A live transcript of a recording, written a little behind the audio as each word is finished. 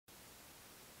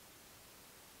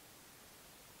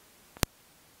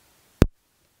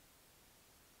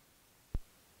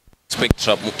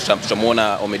expect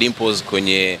tutamuona Ommy Dimpoz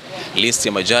kwenye list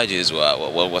ya majudges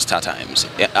wa Star Times?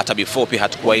 Hata before pia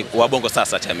hatukuwahi wa Bongo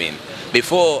sasa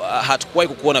before hatukuwahi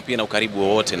kukuona pia na ukaribu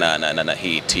wowote na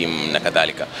hii team na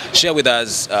kadhalika. Share with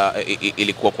us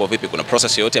ilikuwa kwa vipi? Kuna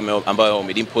process yote ambayo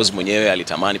Ommy Dimpoz mwenyewe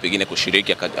alitamani pengine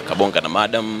kushiriki akabonga na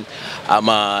madam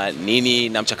ama nini,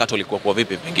 na mchakato ulikuwa kwa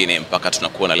vipi pengine mpaka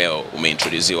tunakuona leo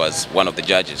umeintroduce as one of the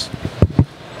judges?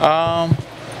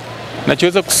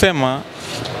 Nachoweza kusema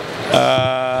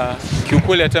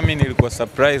kiukweli hata mimi nilikuwa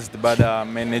surprised baada ya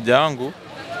manager wangu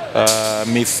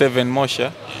Miss 7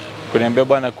 Mosha kuniambia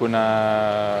bwana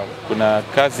kuna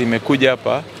kazi imekuja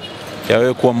hapa ya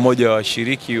wewe kuwa mmoja wa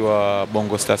washiriki wa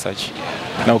Bongo Star Search.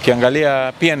 Na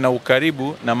ukiangalia pia na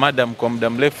ukaribu na madam kwa muda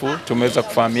mrefu tumeweza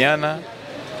kufahamiana.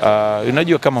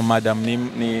 Unajua kama madam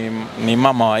ni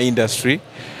mama wa industry,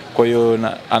 kwa hiyo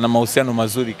ana mahusiano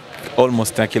mazuri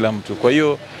almost na kila mtu. Kwa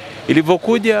hiyo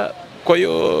ilivyokuja, kwa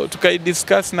hiyo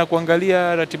tukaidiscuss na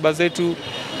kuangalia ratiba zetu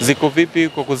ziko vipi,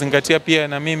 kwa kuzingatia pia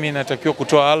na mimi natakiwa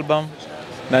kutoa album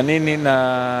na nini,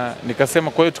 na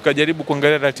nikasema kwa hiyo tukajaribu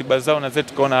kuangalia ratiba zao na zetu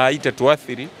tukaona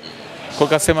haitatuathiri. Kwa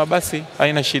kasema basi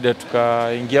haina shida,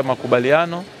 tukaingia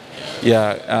makubaliano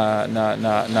ya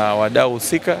na wadau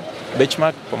husika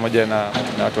Benchmark pamoja na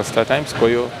watu wa Star Times. Kwa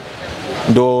hiyo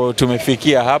ndo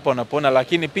tumefikia hapa unapona,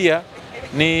 lakini pia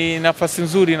ni nafasi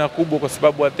nzuri na kubwa kwa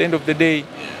sababu at the end of the day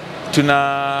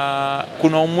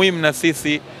kuna umuhimu na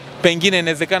sisi, pengine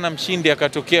inawezekana mshindi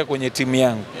akatokea kwenye timu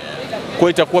yangu. Kwa hiyo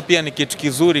itakuwa pia ni kitu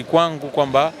kizuri kwangu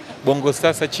kwamba Bongo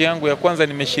Star Search yangu ya kwanza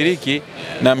nimeshiriki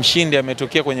na mshindi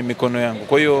ametokea kwenye mikono yangu.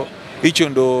 Kwa hiyo hicho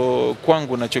ndo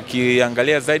kwangu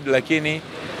nachokiangalia zaidi, lakini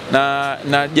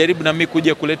na jaribu na mimi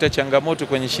kuja kuleta changamoto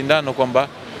kwenye shindano kwamba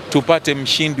tupate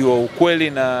mshindi wa ukweli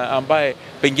na ambaye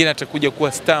pengine atakuja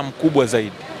kuwa star mkubwa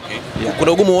zaidi. Yeah.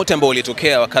 Kuna ugumu wote ambao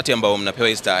ulitokea wakati ambao mnapewa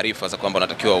hizo taarifa za kwamba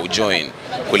unatakiwa ujoin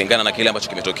kulingana na kile ambacho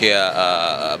kimetokea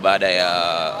baada ya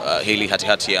hili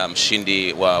hati ya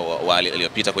mshindi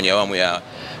aliyopita kwenye awamu ya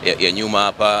nyuma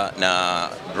hapa na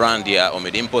brand ya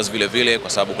Ommy Dimpoz vile, kwa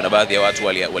sababu kuna baadhi ya watu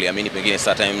waliamini pengine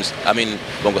Star Times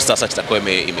Bongo Star Search itakuwa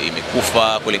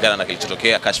imekufa kulingana na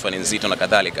kilichotokea, kashfa ni nzito na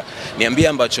kadhalika. Niambie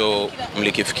ambacho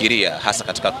mlikifikiria hasa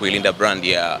katika kuilinda brand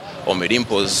ya Ommy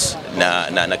Dimpoz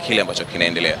na kile ambacho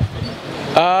kinaendelea.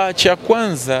 Cha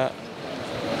kwanza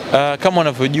kama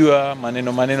unavyojua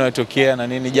maneno yatokea na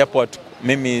nini, japo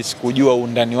mimi sikujua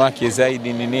undani wake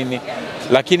zaidi ni nini,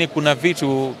 lakini kuna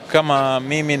vitu kama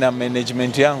mimi na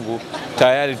management yangu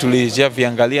tayari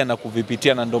tulijaviangalia na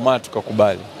kuvipitia, na ndio maana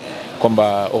tukakubali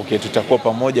kwamba okay, tutakuwa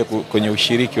pamoja kwenye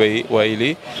ushiriki wa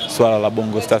hili swala la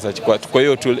Bongo Star Search. Kwa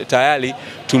hiyo tayari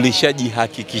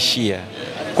tulishajihakikishia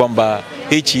kwamba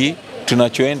hichi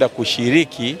tunachoenda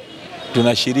kushiriki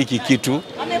tunashiriki kitu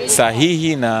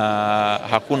sahihi na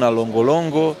hakuna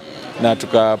longolongo, na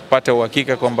tukapata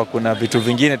uhakika kwamba kuna vitu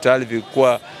vingine tayari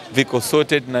vilikuwa viko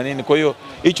sorted na nini. Kwa hiyo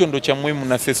hicho ndo cha muhimu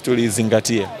na sisi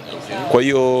tulizingatia. Kwa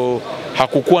hiyo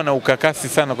hakukuwa na ukakasi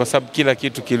sana kwa sababu kila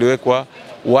kitu kiliwekwa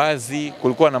wazi,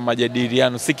 kulikuwa na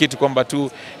majadiliano, si kitu kwamba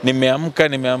tu nimeamka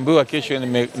nimeambiwa kesho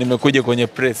nimekuja kwenye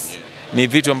press. Ni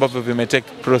vitu ambavyo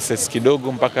vimetake process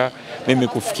kidogo mpaka mimi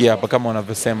kufikia hapa kama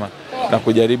unavyosema, na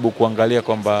kujaribu kuangalia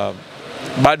kwamba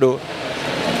bado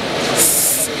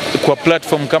kwa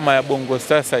platform kama ya Bongo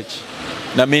Star Search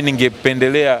na mimi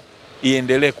ningependelea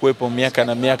iendelee kuwepo miaka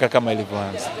na miaka kama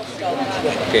ilivyoanza.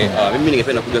 Okay, mimi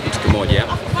ningependa kujua kitu kimoja.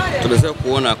 Tunaweza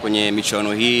kuona kwenye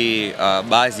michuano hii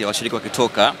baadhi ya washiriki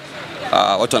wakitoka,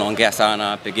 watu wanaongea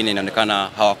sana, pengine inaonekana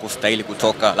hawakustahili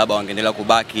kutoka, labda wangeendelea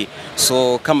kubaki.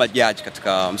 So kama judge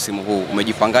katika msimu huu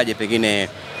umejipangaje pengine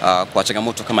kwa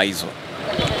changamoto kama hizo?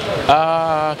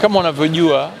 Kama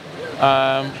unavyojua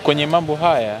kwenye mambo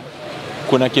haya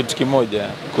kuna kitu kimoja,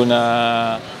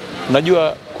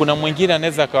 unajua kuna mwingine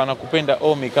anaweza akawa anakupenda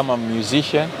Ommy kama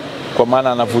musician kwa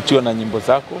maana anavutiwa na nyimbo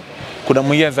zako. Kuna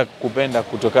mwingine anaweza kukupenda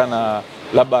kutokana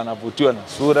labda anavutiwa na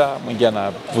sura, mwingine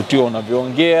anavutiwa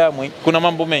unavyoongea, kuna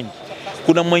mambo mengi.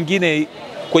 Kuna mwingine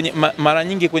mara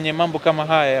nyingi kwenye mambo kama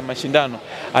haya ya mashindano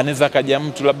anaweza kaja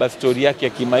mtu labda story yake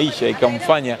ya kimaisha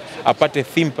ikamfanya apate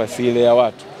sympathy ile ya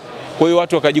watu. Kwa hiyo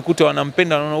watu wakajikuta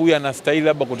wanampenda, wanaona huyu anastahili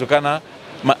labda kutokana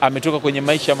ametoka kwenye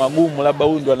maisha magumu, labda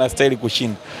huyu ndo anastahili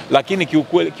kushinda. Lakini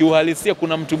kiuhalisia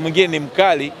kuna mtu mwingine ni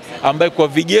mkali ambaye kwa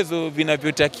vigezo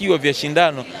vinavyotakiwa vya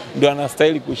shindano ndo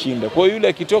anastahili kushinda. Kwa hiyo yule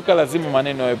akitoka lazima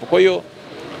maneno yawepo. Kwa hiyo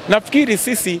nafikiri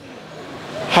sisi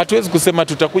hatuwezi kusema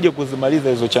tutakuja kuzimaliza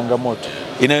hizo changamoto.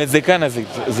 Inawezekana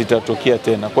zitatokea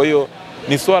tena. Kwa hiyo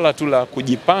ni swala tu la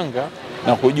kujipanga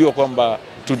na kujua kwamba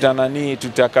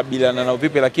tutakabiliana nao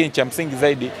vipi, lakini cha msingi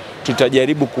zaidi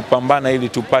tutajaribu kupambana ili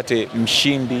tupate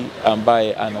mshindi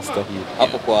ambaye anastahili.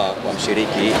 Hapo kwa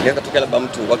mshiriki inaweza tokea labda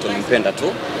watu wanampenda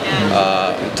tu,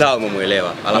 mtaa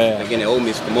umemuelewa, alafu pengine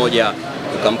Ommy siku moja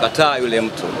ukamkataa yule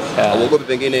mtu, uogopi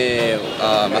pengine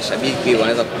mashabiki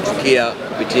wanaweza kuchukia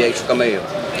kupitia issue kama hiyo?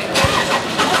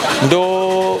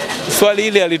 Ndo swali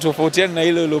ile alitofautiana na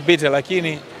ile iliyopita,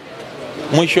 lakini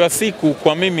mwisho wa siku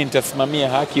kwa mimi nitasimamia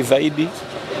haki zaidi.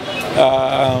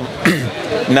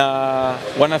 Na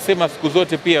wanasema siku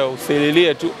zote pia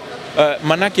usililie tu,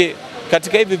 manake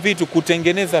katika hivi vitu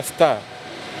kutengeneza star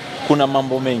kuna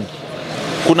mambo mengi.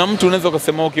 Kuna mtu unaweza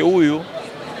kusema okay,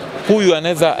 huyu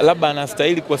anaweza labda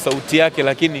anastahili kwa sauti yake,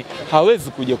 lakini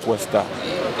hawezi kuja kuwa star,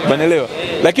 umeelewa?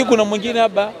 Lakini kuna mwingine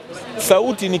haba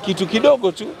sauti ni kitu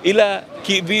kidogo tu, ila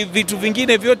vitu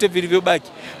vingine vyote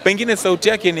vilivyobaki pengine sauti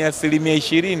yake ni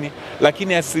 20%,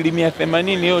 lakini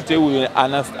 80% yote huyu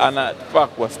anafaa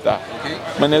kuwa star,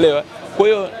 umeelewa? Kwa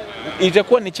hiyo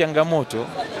itakuwa ni changamoto,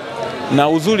 na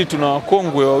uzuri tuna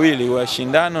wakongwe wawili wa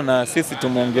shindano na sisi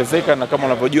tumeongezeka, na kama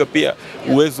unavyojua pia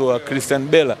uwezo wa Christian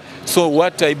Bella. So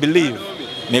what I believe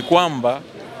ni kwamba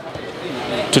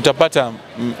tutapata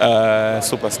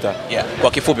superstar. Yeah.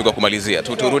 Kwa kifupi, kwa kumalizia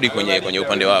turudi kwenye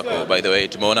upande wako. By the way,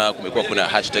 tumeona kumekuwa kuna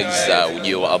hashtags za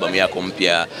ujio wa album yako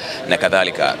mpya na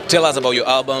kadhalika. Tell us about your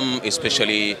album,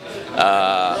 especially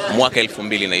mwaka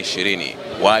 2020.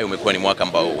 Why umekuwa ni mwaka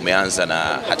ambao umeanza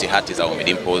na hati za Ommy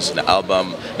Dimpoz na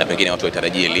album, na pengine watu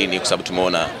waitarajie lini? Kwa sababu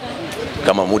tumeona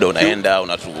kama muda unaenda,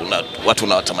 watu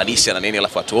wanatamanisha na nini,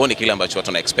 alafu hatuoni kile ambacho watu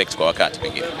wana expect kwa wakati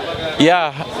pengine.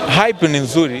 Yeah, hype ni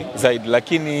nzuri zaidi,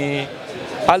 lakini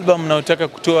album naotaka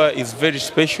kutoa is very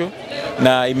special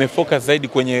na imefocus zaidi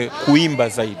kwenye kuimba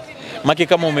zaidi. Maki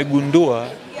kama umegundua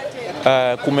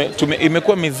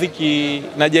imekuwa muziki,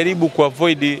 najaribu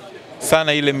kuavoid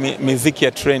sana ile muziki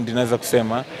ya trend, naweza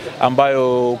kusema,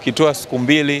 ambayo ukitoa siku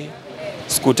 2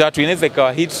 siku 3 inaweza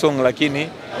ikawa hit song, lakini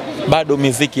bado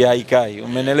muziki haikai,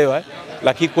 umeelewa?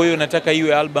 Lakini kwa hiyo nataka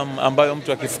iwe album ambayo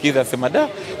mtu akisikiza asema da,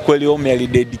 kweli Ommy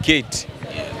alidedicate,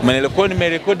 umeelewa? Kwa hiyo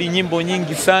nimerekodi nyimbo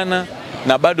nyingi sana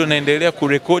na bado naendelea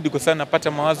kurekodi kwa sababu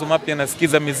napata mawazo mapya,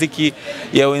 nasikiza muziki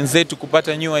ya wenzetu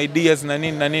kupata new ideas na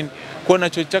nini na nini. Kwa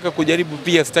ninachotaka kujaribu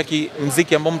pia, sitaki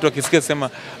muziki ambao mtu akisikia sema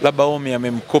labda Ommy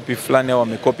amemcopy fulani au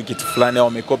amekopi kitu fulani au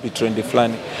amekopi trend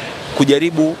fulani.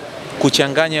 Kujaribu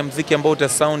kuchanganya muziki ambao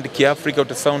utasound kiafrika,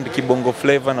 utasound kibongo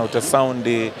flavor na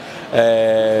utasound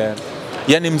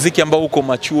yani muziki ambao uko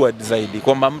matured zaidi,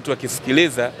 kwamba mtu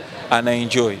akisikiliza ana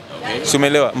enjoy.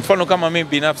 Umeelewa? Mfano kama mimi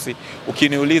binafsi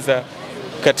ukiniuliza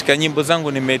katika nyimbo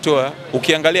zangu nimetoa,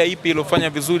 ukiangalia ipi ilofanya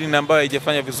vizuri na ambayo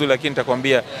haijafanya vizuri, lakini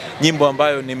nitakwambia nyimbo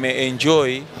ambayo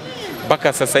nimeenjoy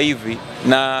mpaka sasa hivi,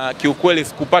 na kiukweli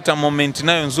sikupata moment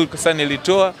nayo nzuri kwa sababu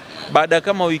nilitoa baada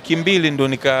kama wiki 2 ndo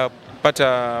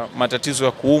nikapata matatizo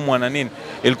ya kuumwa na nini,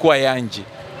 ilikuwa Yanje.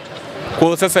 Kwa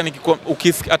hiyo sasa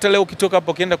hata leo ukitoka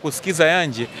hapo ukienda kusikiza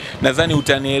Yanje, nadhani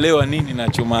utanielewa nini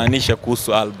ninachomaanisha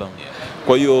kuhusu album.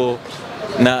 Kwa hiyo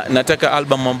nataka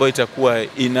album ambayo itakuwa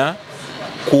ina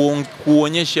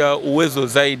kuonyesha uwezo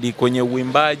zaidi kwenye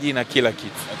uimbaji na kila kitu.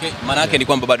 Okay, maana yake ni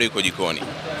kwamba bado iko jikoni.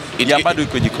 Bado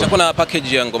iko jikoni. Itakuwa na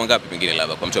package ya ngoma ngapi pengine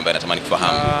labda kwa mtu ambaye anatamani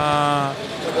kufahamu?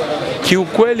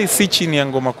 Kiukweli si chini ya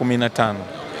ngoma 15.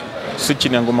 Si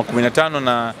chini ya ngoma 15,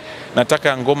 na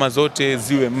nataka ngoma zote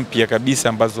ziwe mpya kabisa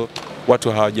ambazo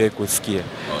watu hawajawahi kusikia.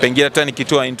 Pengine hata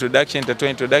nikitoa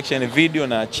introduction video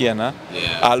na achia na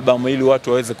album ili watu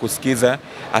waweze kusikiza,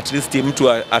 at least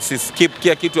mtu asiskip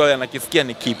kila kitu ale anakisikia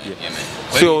ni kipya.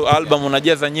 Sio album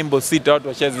unajaza nyimbo 6 watu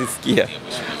washazisikia.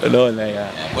 Unaona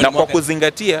na kwa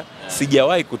kuzingatia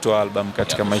sijawahi kutoa album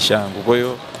katika maisha yangu. Kwa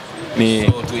hiyo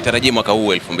tuitarajie mwaka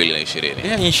huu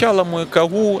 2020. Inshallah mwaka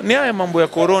huu. Ni haya mambo ya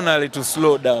corona yalitu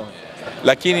slow down,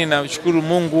 lakini namshukuru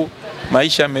Mungu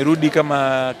maisha yamerudi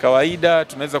kama kawaida,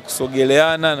 tunaweza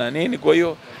kusogeleana na nini. Kwa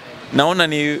hiyo naona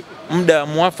ni muda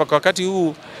mwafaka wakati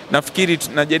huu. Nafikiri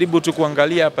najaribu tu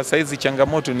kuangalia hapa saizi,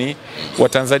 changamoto ni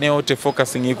Watanzania wote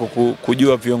focusing iko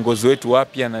kujua viongozi wetu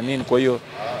wapya na nini. Kwa hiyo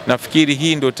nafikiri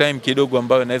hii ndio time kidogo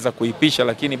ambayo naweza kuipisha,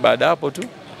 lakini baada hapo tu.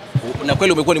 Na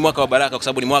kweli umekuwa ni mwaka wa baraka, kwa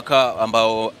sababu ni mwaka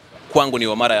ambao kwangu ni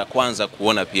wa mara ya kwanza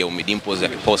kuona pia Ommy Dimpoz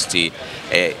akiposti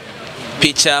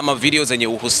picha ama video zenye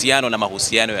uhusiano na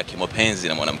mahusiano ya kimapenzi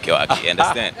na mwanamke wake.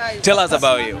 Understand? Tell us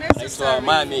about you.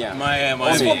 Maya.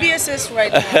 It's for BSS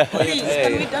right now. Please,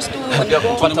 can we just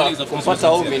do kumpata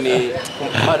Ommy ni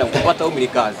madam, kumpata Ommy ni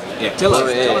kazi. Tell us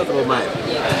about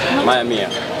Maya.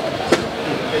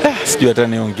 Sijui hata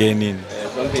niongee nini.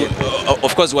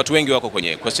 Of course watu wengi wako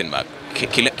kwenye question mark.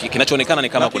 Kinachoonekana ni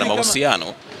kama kuna mahusiano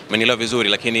Umenielewa vizuri,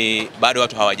 lakini bado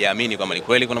watu hawajaamini kwamba ni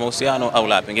kweli kuna mahusiano au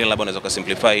la. Pengine labda unaweza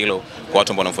kusimplify hilo kwa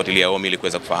watu ambao wanamfuatilia Ommy ili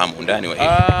kuweza kufahamu undani wa hili.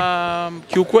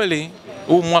 Kiukweli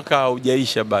huu mwaka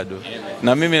haujaisha bado,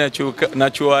 na mimi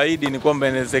nachoahidi ni kwamba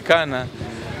inawezekana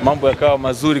mambo yakawa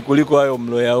mazuri kuliko hayo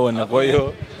mlioyaona. Kwa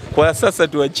hiyo kwa sasa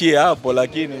tuachie hapo,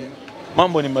 lakini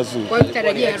mambo ni mazuri. Kwa hiyo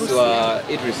tutarajia harusi.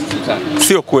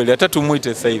 Sio kweli, hata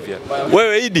tumuite sasa hivi.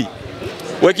 Wewe Idi,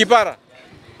 wewe kipara?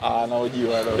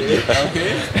 Anaojiwa.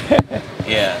 Okay.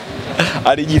 Yeah.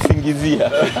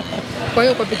 Alijisingizia. Kwa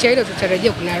hiyo kwa picha hilo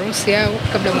tutarajia kuna harusi au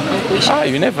kabla mwaka huu kuisha.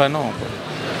 You never know.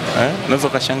 Unaweza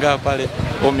kashangaa pale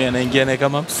Ommy anaingia naye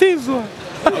kama msizwa.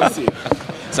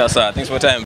 Sasa, thanks for time.